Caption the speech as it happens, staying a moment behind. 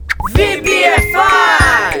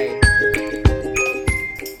VPFI!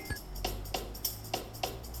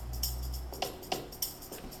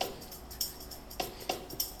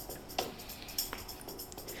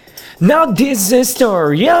 Now this is a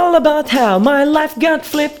story all about how my life got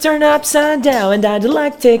flipped, turned upside down, and I'd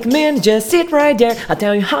like to take a minute, just sit right there. I'll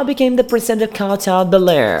tell you how I became the prince of the Hotel Bel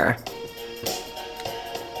Air.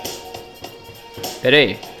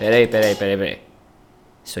 Peraí.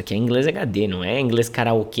 Isso aqui é inglês HD, não é inglês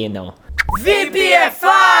karaokê, não.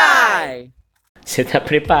 VPFI! Você tá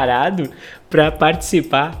preparado para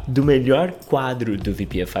participar do melhor quadro do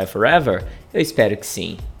VPFI Forever? Eu espero que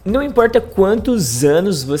sim. Não importa quantos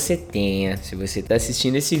anos você tenha, se você tá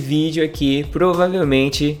assistindo esse vídeo aqui,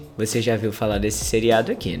 provavelmente você já viu falar desse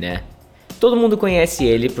seriado aqui, né? Todo mundo conhece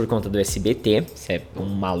ele por conta do SBT, você é um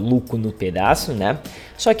maluco no pedaço, né?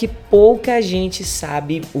 Só que pouca gente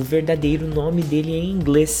sabe o verdadeiro nome dele em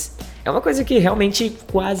inglês. É uma coisa que realmente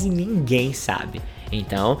quase ninguém sabe.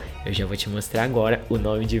 Então, eu já vou te mostrar agora o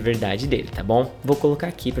nome de verdade dele, tá bom? Vou colocar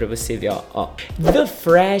aqui pra você ver, ó. The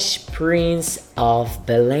Fresh Prince of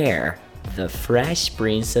Bel Air. The Fresh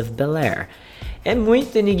Prince of Bel Air. É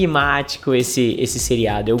muito enigmático esse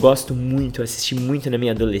seriado, eu gosto muito, assisti muito na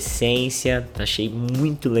minha adolescência, achei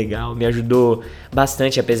muito legal, me ajudou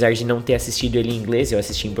bastante, apesar de não ter assistido ele em inglês, eu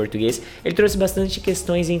assisti em português, ele trouxe bastante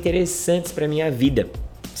questões interessantes pra minha vida.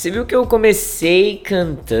 Você viu que eu comecei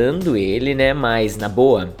cantando ele, né, mas na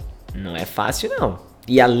boa, não é fácil não.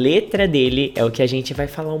 E a letra dele é o que a gente vai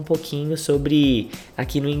falar um pouquinho sobre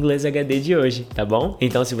aqui no Inglês HD de hoje, tá bom?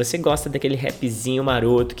 Então se você gosta daquele rapzinho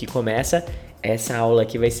maroto que começa, essa aula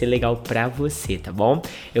aqui vai ser legal pra você, tá bom?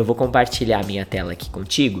 Eu vou compartilhar a minha tela aqui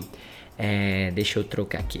contigo. Deixa eu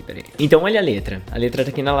trocar aqui, peraí. Então olha a letra tá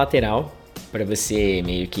aqui na lateral. Para você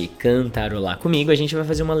meio que cantarolar comigo, a gente vai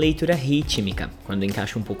fazer uma leitura rítmica, quando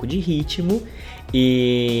encaixa um pouco de ritmo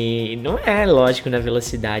e não é, lógico, na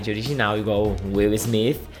velocidade original igual o Will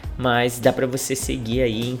Smith, mas dá para você seguir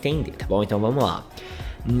aí e entender, tá bom? Então vamos lá.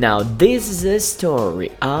 Now this is a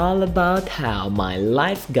story all about how my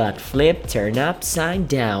life got flipped, turned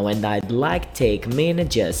upside down, and I'd like to take a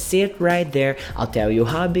minute, just sit right there. I'll tell you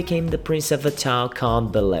how I became the prince of a town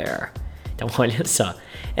called Bel Air. Então olha só,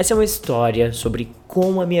 essa é uma história sobre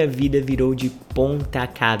como a minha vida virou de ponta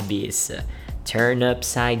cabeça. Turn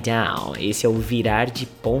upside down, esse é o virar de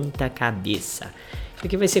ponta cabeça. Isso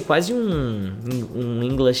aqui vai ser quase um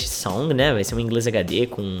English song, né? Vai ser um inglês HD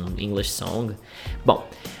com English song. Bom,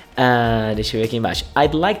 deixa eu ver aqui embaixo.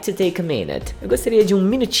 I'd like to take a minute. Eu gostaria de um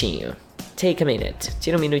minutinho. Take a minute.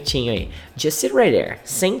 Tira um minutinho aí. Just sit right there.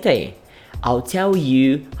 Senta aí. I'll tell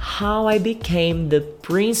you how I became the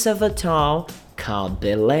prince of a town called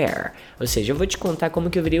Bel Air. Ou seja, eu vou te contar como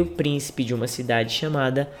que eu virei o príncipe de uma cidade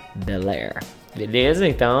chamada Bel Air. Beleza?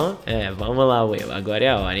 Então, vamos lá, Will. Agora é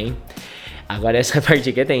a hora, hein? Agora essa parte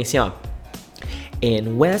aqui tem assim, ó.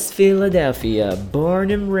 In West Philadelphia,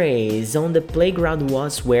 born and raised, on the playground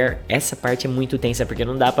was where... Essa parte é muito tensa porque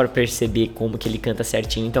não dá para perceber como que ele canta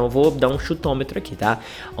certinho, então eu vou dar um chutômetro aqui, tá?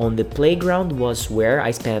 On the playground was where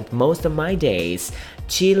I spent most of my days,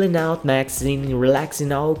 chilling out, maxing,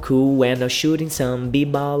 relaxing all cool, and shooting some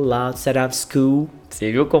b-ball outside of school. Você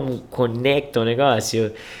viu como conecta o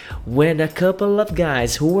negócio? When a couple of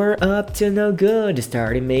guys who were up to no good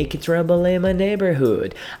started making trouble in my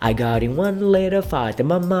neighborhood, I got in one little fight and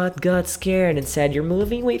my mom got scared and said you're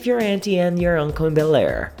moving with your auntie and your uncle in Bel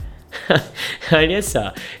Air. Olha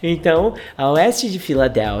só, então, a oeste de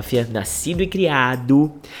Filadélfia, nascido e criado,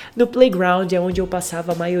 no playground é onde eu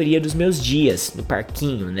passava a maioria dos meus dias, no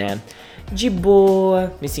parquinho, né? De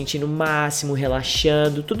boa, me sentindo o máximo,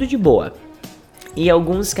 relaxando, tudo de boa. E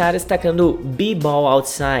alguns caras tacando b-ball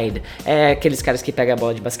outside, aqueles caras que pegam a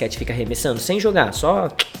bola de basquete e ficam arremessando, sem jogar, só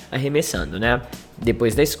arremessando, né?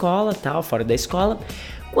 Depois da escola, tal, fora da escola.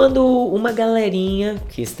 Quando uma galerinha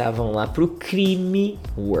que estavam lá pro crime,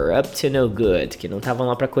 were up to no good, que não estavam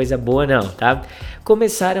lá pra coisa boa não, tá?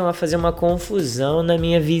 Começaram a fazer uma confusão na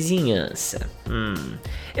minha vizinhança.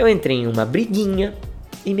 Eu entrei em uma briguinha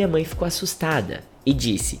e minha mãe ficou assustada e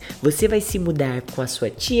disse, você vai se mudar com a sua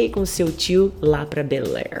tia e com seu tio lá pra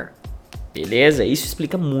Bel Air. Beleza? Isso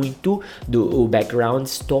explica muito do background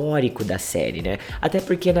histórico da série, né? Até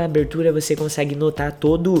porque na abertura você consegue notar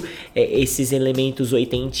todos esses elementos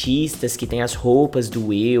oitentistas que tem as roupas do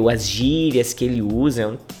Will, as gírias que ele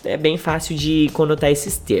usa. É bem fácil de conotar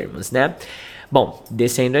esses termos, né? Bom,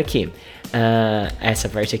 descendo aqui. Essa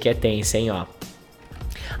parte aqui é tensa, hein, ó.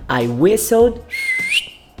 I whistled...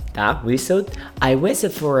 Tá? Whistled. I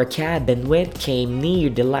whistled for a cab and when it came near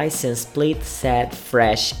the license plate said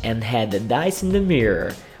fresh and had the dice in the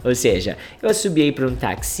mirror. Ou seja, eu assobiei para um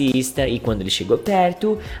taxista e quando ele chegou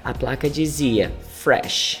perto, a placa dizia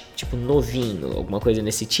fresh, tipo novinho, alguma coisa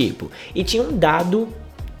nesse tipo. E tinha um dado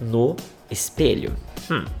no espelho.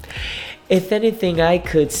 If anything, I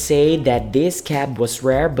could say that this cab was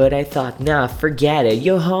rare, but I thought, nah, forget it,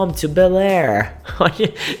 you're home to Bel Air.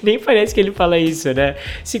 Olha, nem parece que ele fala isso, né?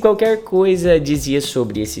 Se qualquer coisa dizia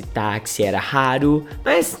sobre esse táxi era raro,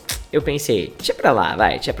 mas eu pensei, deixa pra lá,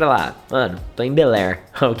 vai, deixa pra lá. Mano, tô em Bel Air,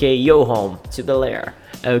 ok? You're home to Bel Air,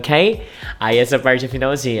 ok? Aí essa parte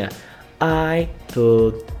finalzinha. I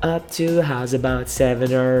pulled up to the house about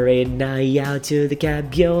 7 or 8. Now out to the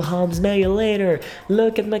cab, yo, home, smell you later.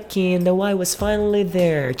 Look at my kingdom, I was finally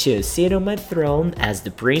there to sit on my throne as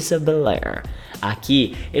the Prince of Bel Air.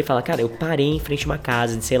 Aqui, ele fala, cara, eu parei em frente a uma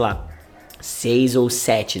casa de, sei lá, 6 ou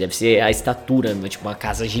 7, deve ser a estatura, tipo uma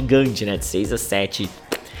casa gigante, né, de 6 a 7.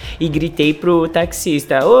 E gritei pro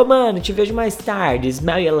taxista, ô mano, te vejo mais tarde,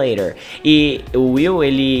 smell you later. E o Will,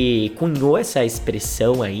 ele cunhou essa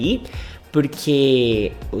expressão aí,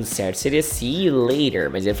 porque o certo seria see you later,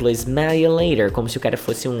 mas ele falou smell you later, como se o cara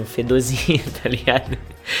fosse um fedozinho, tá ligado?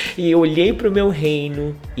 E eu olhei pro meu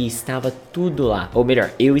reino e estava tudo lá, ou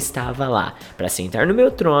melhor, eu estava lá, pra sentar no meu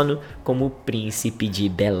trono como príncipe de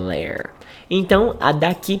Bel Air. Então,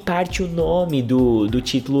 daqui parte o nome do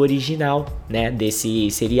título original, né, desse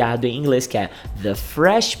seriado em inglês, que é The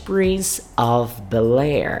Fresh Prince of Bel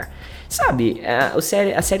Air. Sabe,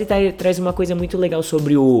 a série traz uma coisa muito legal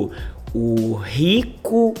sobre o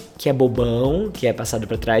rico que é bobão, que é passado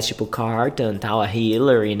pra trás, tipo Carlton, tal, a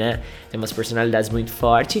Hillary, né? Tem umas personalidades muito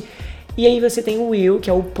fortes. E aí você tem o Will, que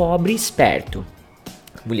é o pobre esperto.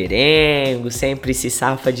 Mulherengo, sempre se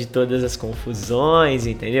safa de todas as confusões,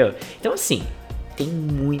 entendeu? Então assim, tem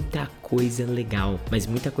muita coisa legal, mas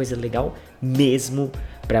muita coisa legal mesmo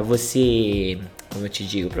pra você, como eu te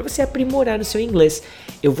digo, pra você aprimorar no seu inglês.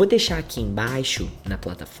 Eu vou deixar aqui embaixo na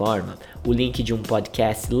plataforma o link de um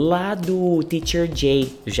podcast lá do Teacher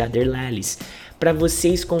Jay, do Jader Lelis, para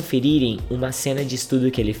vocês conferirem uma cena de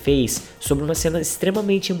estudo que ele fez sobre uma cena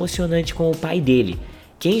extremamente emocionante com o pai dele.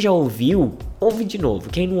 Quem já ouviu, ouve de novo.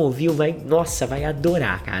 Quem não ouviu, vai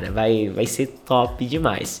adorar, cara. Vai ser top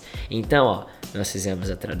demais. Então, ó, nós fizemos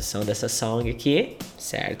a tradução dessa song aqui,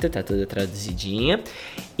 certo? Tá toda traduzidinha.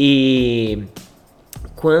 E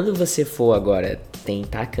quando você for agora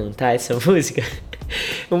tentar cantar essa música,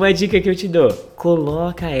 uma dica que eu te dou,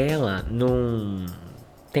 coloca ela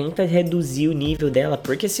tenta reduzir o nível dela,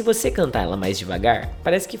 porque se você cantar ela mais devagar,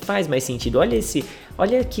 parece que faz mais sentido.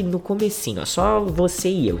 Olha aqui no comecinho, ó, só você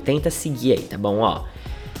e eu, tenta seguir aí, tá bom, ó.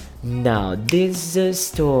 Now this is a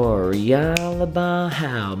story all about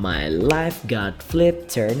how my life got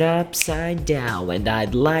flipped, turned upside down, and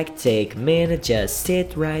I'd like to take a minute, just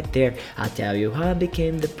sit right there. I'll tell you how I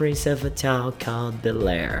became the prince of a town called Bel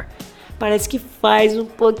Air. Parece que faz um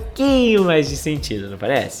pouquinho mais de sentido, não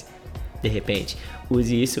parece? De repente,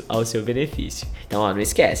 use isso ao seu benefício. Então, ó, não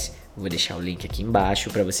esquece, vou deixar o link aqui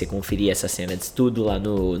embaixo para você conferir essa cena de estudo lá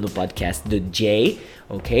no podcast do Jay,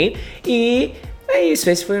 ok? E é isso,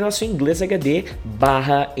 esse foi o nosso Inglês HD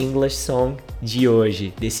 / English Song de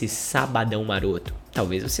hoje, desse sabadão maroto.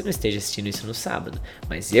 Talvez você não esteja assistindo isso no sábado,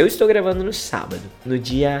 mas eu estou gravando no sábado, no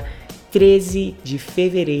dia 13 de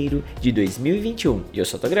fevereiro de 2021. E eu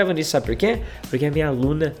só tô gravando isso, sabe por quê? Porque a minha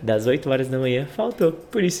aluna das 8 horas da manhã faltou,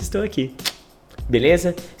 por isso estou aqui.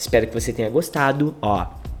 Beleza? Espero que você tenha gostado. Ó,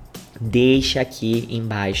 deixa aqui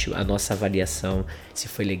embaixo a nossa avaliação, se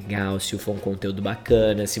foi legal, se foi um conteúdo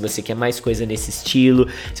bacana, se você quer mais coisa nesse estilo,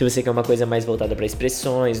 se você quer uma coisa mais voltada para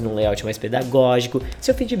expressões, num layout mais pedagógico.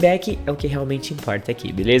 Seu feedback é o que realmente importa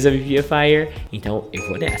aqui, beleza, VPFire? Então eu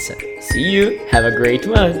vou nessa. See you, have a great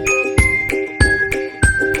one!